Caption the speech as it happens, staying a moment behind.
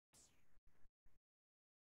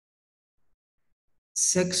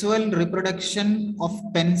Sexual reproduction of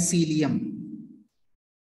Penicillium.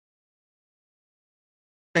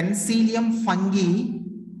 Penicillium fungi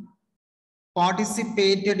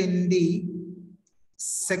participated in the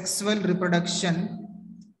sexual reproduction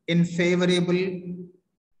in favorable,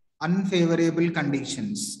 unfavorable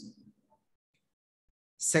conditions.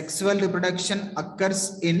 Sexual reproduction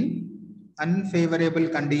occurs in unfavorable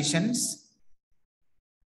conditions.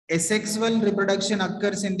 Asexual reproduction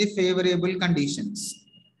occurs in the favorable conditions.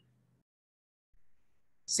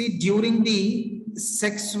 See, during the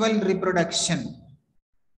sexual reproduction,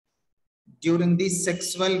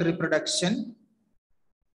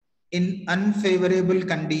 in unfavorable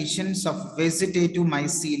conditions of vegetative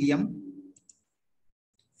mycelium,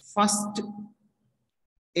 first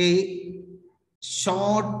a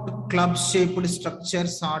short club-shaped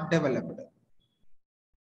structures are developed.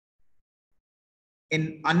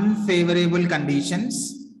 In unfavorable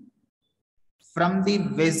conditions, from the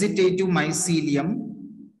vegetative mycelium,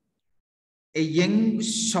 a young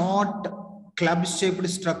short club-shaped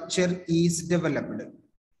structure is developed.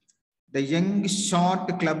 The young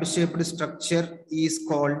short club-shaped structure is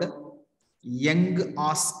called young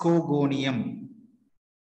ascogonium.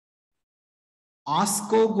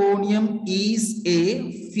 Ascogonium is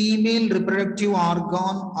a female reproductive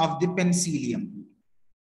organ of the Penicillium.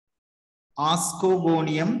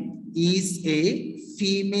 Ascogonium is a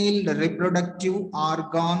female reproductive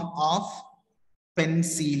organ of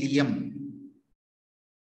Penicillium.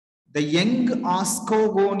 The young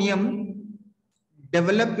ascogonium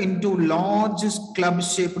develop into large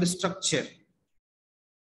club-shaped structure.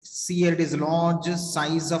 See, here it is large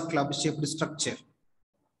size of club-shaped structure.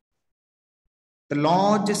 The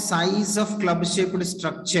large size of club-shaped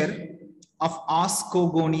structure of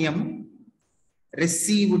ascogonium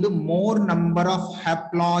received more number of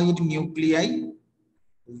haploid nuclei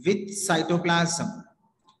with cytoplasm.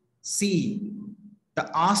 See, the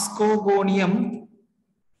ascogonium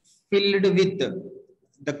filled with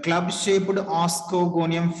the club-shaped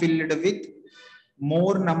ascogonium filled with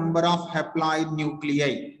more number of haploid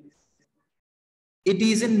nuclei. It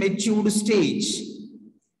is in matured stage.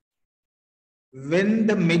 When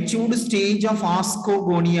the matured stage of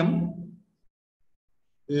ascogonium,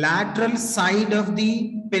 lateral side of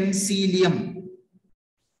the Penicillium,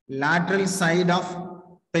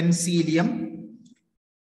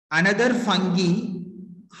 another fungi,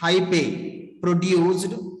 hypae,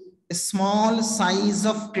 produced a small size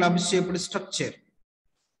of club-shaped structure.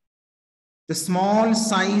 The small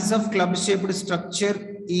size of club-shaped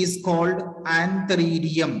structure is called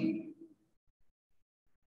antheridium.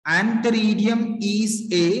 Antheridium is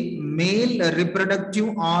a male reproductive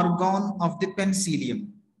organ of the Penicillium.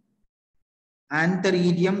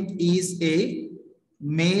 Antheridium is a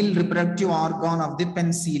male reproductive organ of the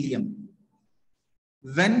Penicillium.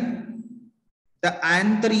 When the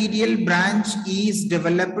antheridial branch is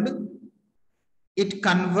developed, it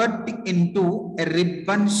converts into a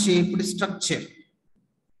ribbon-shaped structure.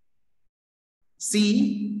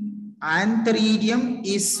 See, antheridium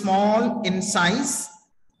is small in size.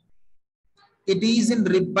 It is in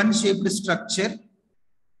ribbon-shaped structure.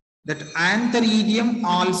 That antheridium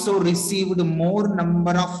also received more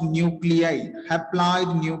number of nuclei,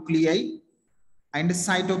 haploid nuclei and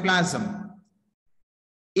cytoplasm.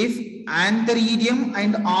 If antheridium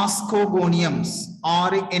and ascogoniums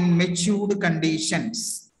are in matured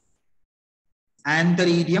conditions,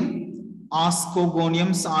 antheridium,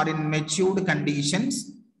 ascogoniums are in matured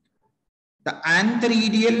conditions, the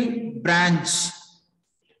antheridial branch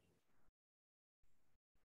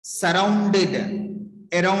surrounded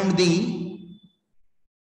around the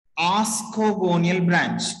ascogonial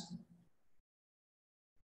branch.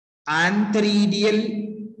 Antheridial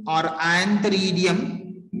or antheridium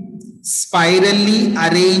spirally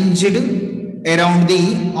arranged around the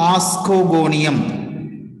ascogonium.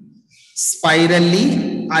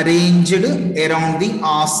 Spirally arranged around the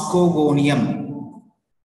ascogonium.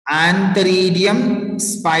 Antheridium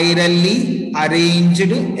spirally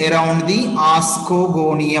arranged around the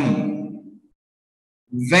ascogonium.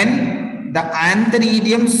 When the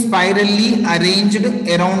antheridium spirally arranged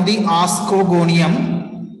around the ascogonium,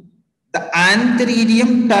 the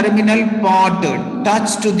antheridium terminal part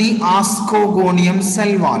touched the ascogonium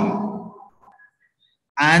cell wall.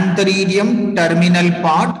 Antheridium terminal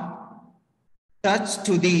part touched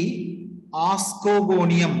to the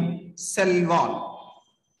ascogonium cell wall.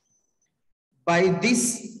 By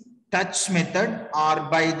this touch method or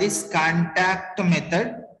by this contact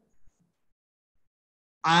method,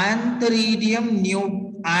 antheridium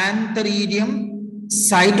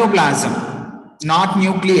cytoplasm, not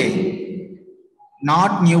nuclei,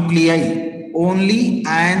 only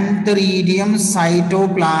antheridium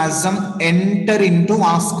cytoplasm enter into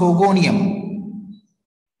ascogonium.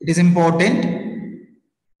 It is important.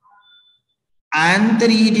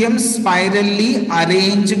 Antheridium spirally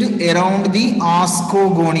arranged around the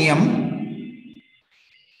ascogonium.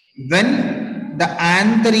 When the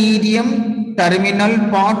antheridium terminal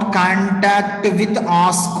part contact with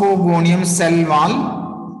ascogonium cell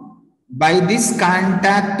wall, by this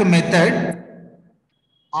contact method,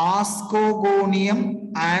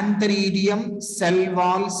 ascogonium antheridium cell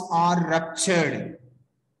walls are ruptured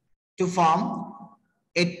to form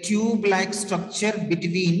a tube-like structure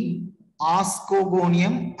between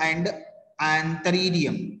ascogonium and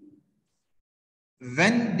antheridium.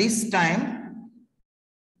 When this time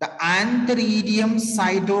the antheridium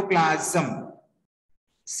cytoplasm,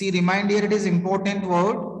 see, remind here it is important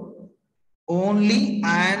word, only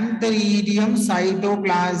antheridium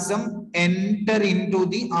cytoplasm enter into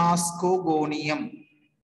the ascogonium.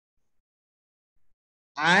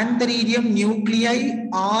 Antheridium nuclei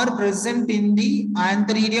are present in the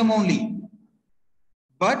antheridium only,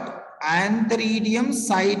 but antheridium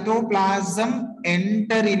cytoplasm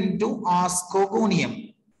enter into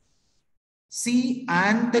ascogonium. See,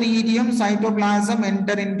 antheridium cytoplasm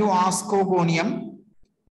enter into ascogonium.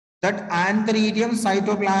 That antheridium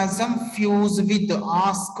cytoplasm fuse with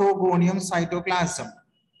ascogonium cytoplasm.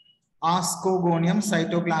 Ascogonium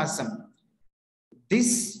cytoplasm.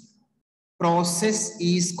 This process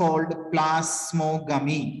is called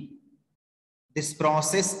plasmogamy. This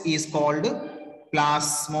process is called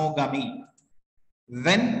plasmogamy.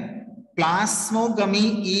 When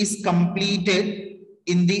plasmogamy is completed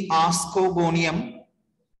in the ascogonium,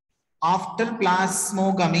 after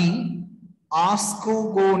plasmogamy,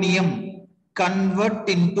 ascogonium convert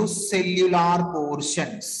into cellular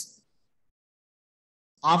portions.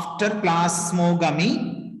 After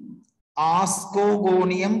plasmogamy,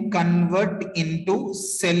 ascogonium convert into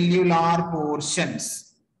cellular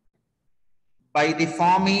portions by the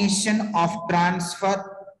formation of transverse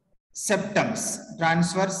septums.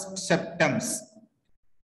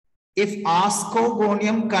 If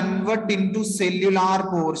ascogonium convert into cellular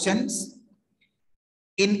portions,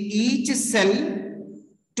 in each cell,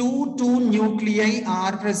 two nuclei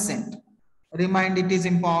are present. Remind, it is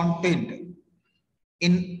important.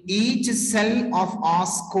 In each cell of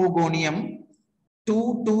ascogonium,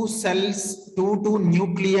 two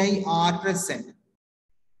nuclei are present.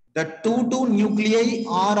 The two nuclei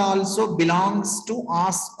are also belongs to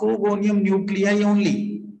ascogonium nuclei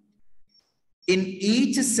only. In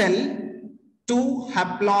each cell, two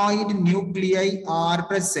haploid nuclei are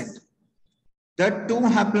present. The two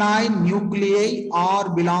haploid nuclei are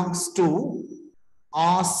belongs to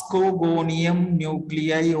ascogonium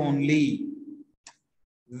nuclei only.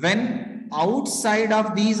 When outside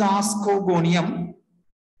of these ascogonium,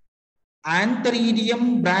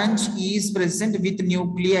 antheridium branch is present with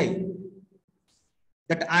nuclei.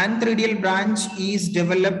 That antheridial branch is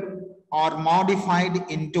developed or modified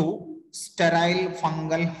into sterile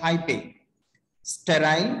fungal hyphae.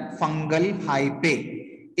 Sterile fungal hyphae.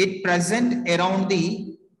 It present around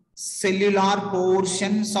the cellular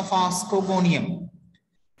portions of ascogonium.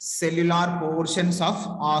 Cellular portions of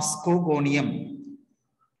ascogonium.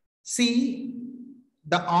 See,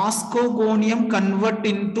 the ascogonium convert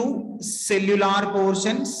into cellular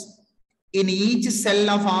portions. In each cell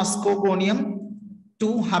of ascogonium,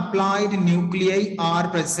 two haploid nuclei are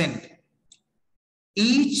present.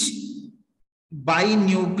 Each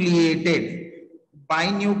binucleated.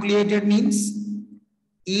 Binucleated means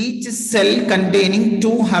each cell containing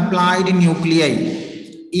two haploid nuclei.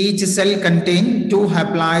 Each cell contains two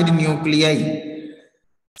haploid nuclei.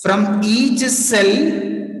 From each cell,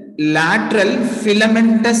 lateral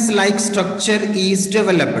filamentous-like structure is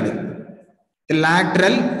developed. The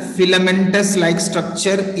lateral filamentous-like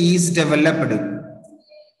structure is developed.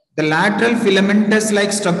 The lateral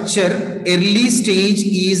filamentous-like structure, early stage,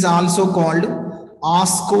 is also called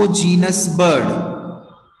ascogenous bud.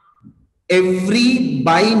 Every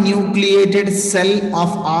binucleated cell of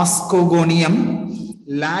ascogonium,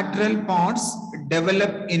 lateral parts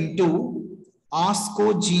develop into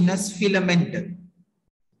ascogenous filament.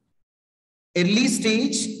 Early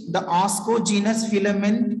stage, the ascogenous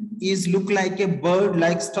filament is look like a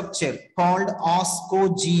bird-like structure called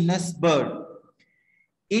ascogenous bud.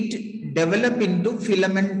 It develop into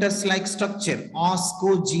filamentous-like structure,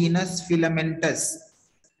 ascogenous filamentous.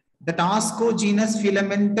 That ascogenous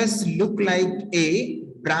filamentous look like a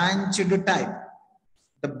branched type.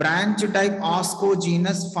 The branch type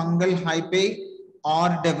ascogenous fungal hyphae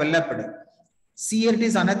are developed. See, here it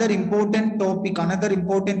is another important topic, another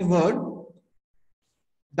important word.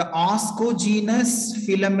 The ascogenous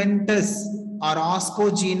filamentous or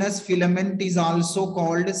ascogenous filament is also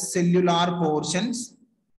called cellular portions.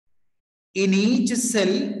 In each cell,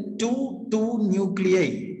 two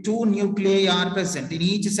nuclei are present. In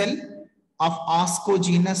each cell of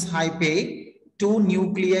ascogenous hyphae, two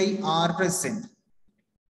nuclei are present.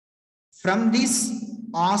 From this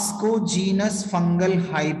ascogenous fungal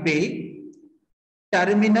hyphae,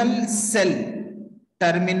 terminal cell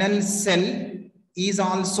is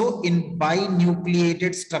also in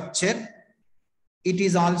binucleated structure. It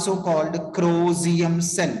is also called chromium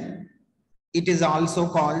cell. It is also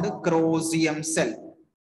called chromium cell.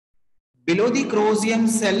 Below the chromium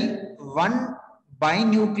cell, one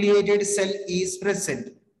binucleated cell is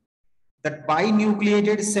present. That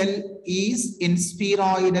binucleated cell is in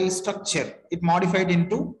spheroidal structure. It modified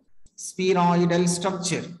into spheroidal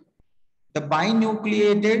structure. The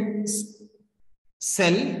binucleated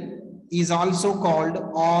cell is also called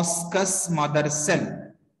oscus mother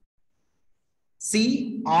cell.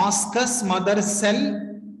 See, oscus mother cell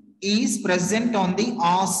is present on the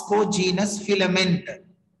ascogenous filament.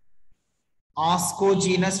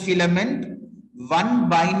 Ascogenous filament, one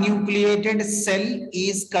binucleated cell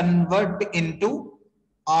is converted into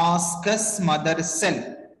oscus mother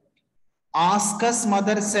cell. Oscus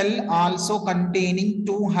mother cell also containing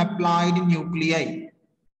two haploid nuclei.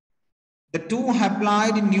 The two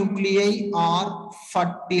haploid nuclei are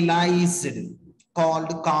fertilized, called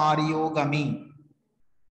karyogamy.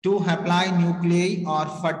 Two haploid nuclei are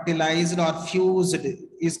fertilized or fused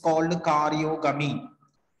is called karyogamy.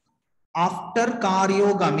 After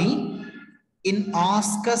karyogamy, in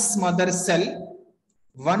oscus mother cell,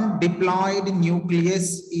 one diploid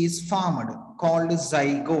nucleus is formed called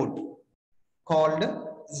zygote.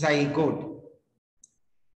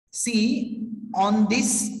 See, on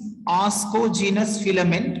this ascogenous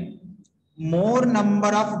filament, more number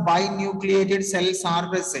of binucleated cells are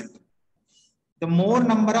present. The more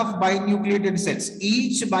number of binucleated cells,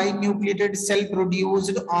 each binucleated cell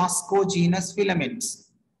produced ascogenous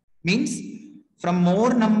filaments. Means from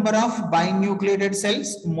more number of binucleated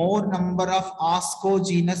cells, more number of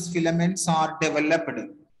ascogenous filaments are developed.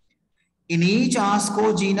 In each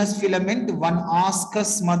ascogenous filament, one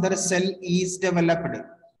oscus mother cell is developed.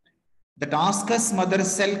 That oscus mother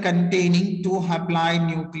cell containing two haploid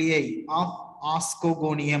nuclei of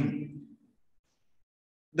ascogonium.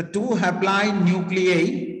 The two haploid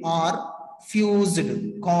nuclei are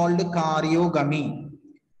fused, called karyogamy.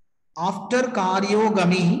 After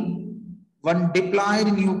karyogamy, one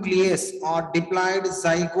diploid nucleus or diploid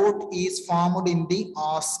zygote is formed in the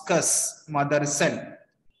oscus mother cell.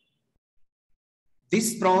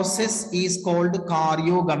 This process is called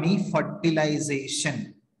karyogamy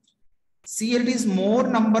fertilization. See, it is more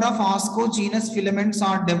number of ascogenous filaments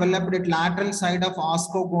are developed at lateral side of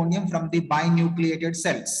ascogonium from the binucleated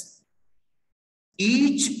cells.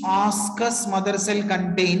 Each oscus mother cell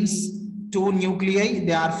contains two nuclei.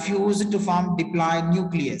 They are fused to form diploid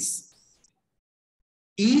nucleus.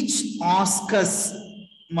 Each oscus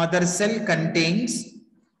mother cell contains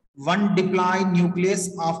one diploid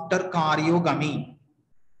nucleus after karyogamy.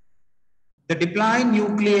 The diploid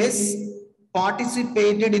nucleus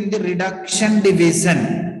participated in the reduction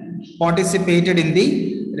division.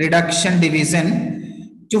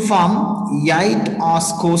 To form 8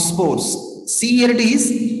 ascospores. See, here it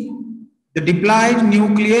is. The diploid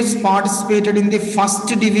nucleus participated in the first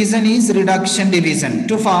division is reduction division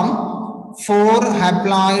to form 4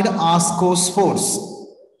 haploid ascospores.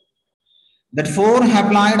 That 4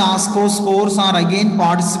 haploid ascospores are again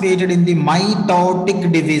participated in the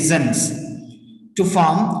mitotic divisions to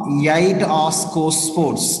form 8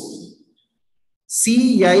 ascospores.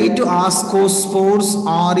 See, 8 ascospores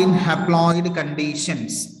are in haploid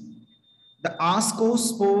conditions. The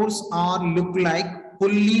ascospores are look like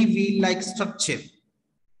pulley wheel-like structure.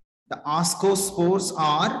 The ascospores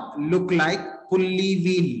are look like pulley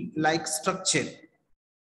wheel-like structure.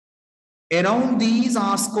 Around these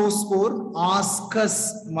ascospore,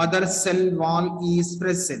 ascus mother cell wall is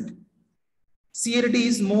present. See, here it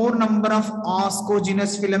is more number of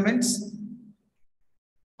ascogenous filaments.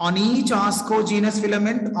 On each ascogenous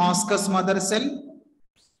filament, ascus mother cell.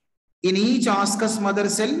 In each ascus mother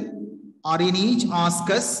cell or in each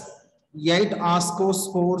ascus, 8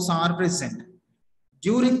 ascospores are present.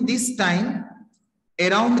 During this time,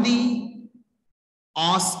 around the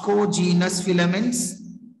ascogenous filaments,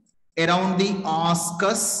 around the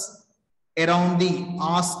ascus, around the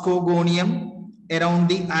ascogonium, around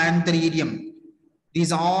the antheridium,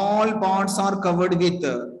 these all parts are covered with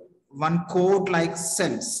one coat-like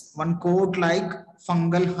cells, one coat-like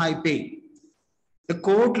fungal hyphae. The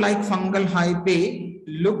coat-like fungal hyphae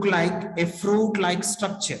look like a fruit-like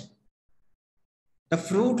structure. The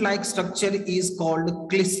fruit-like structure is called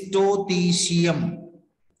Clistothecium.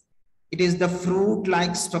 It is the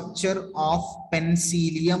fruit-like structure of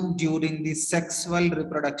Penicillium during the sexual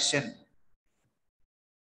reproduction.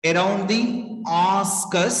 Around the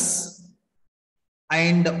ascus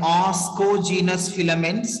and ascogenous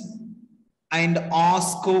filaments and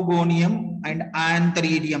ascogonium and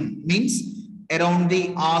antheridium, means around the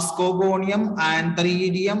ascogonium,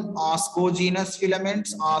 antheridium, ascogenous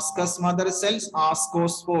filaments, ascus mother cells,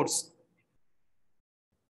 ascospores.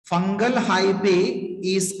 Fungal hyphae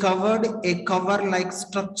is covered a cover-like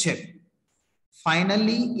structure.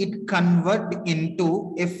 Finally, it converts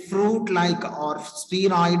into a fruit-like or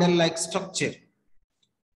spheroidal-like structure.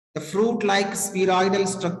 The fruit-like spheroidal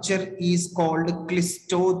structure is called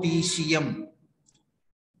Clistothecium.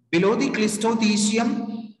 Below the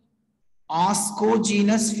Clistothecium,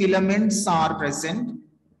 ascogenous filaments are present,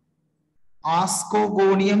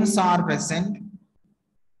 ascogoniums are present,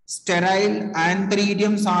 sterile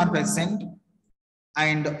antheridiums are present,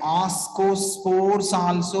 and ascospores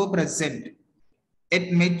also present.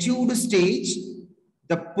 At matured stage,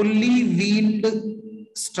 the pulley wheeled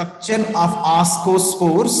structure of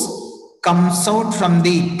ascospores comes out from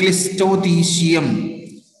the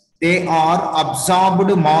Clistothecium. They are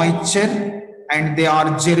absorbed moisture and they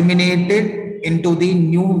are germinated into the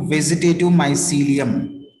new vegetative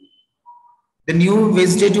mycelium. The new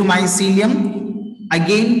vegetative mycelium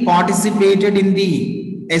again participated in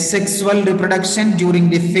the asexual reproduction during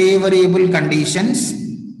the favorable conditions.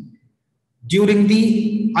 During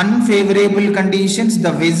the unfavorable conditions,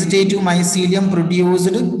 the vegetative mycelium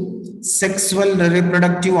produced sexual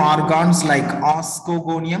reproductive organs like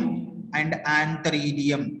ascogonium and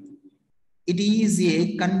antheridium. It is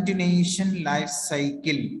a continuation life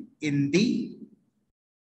cycle in the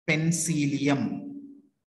Penicillium.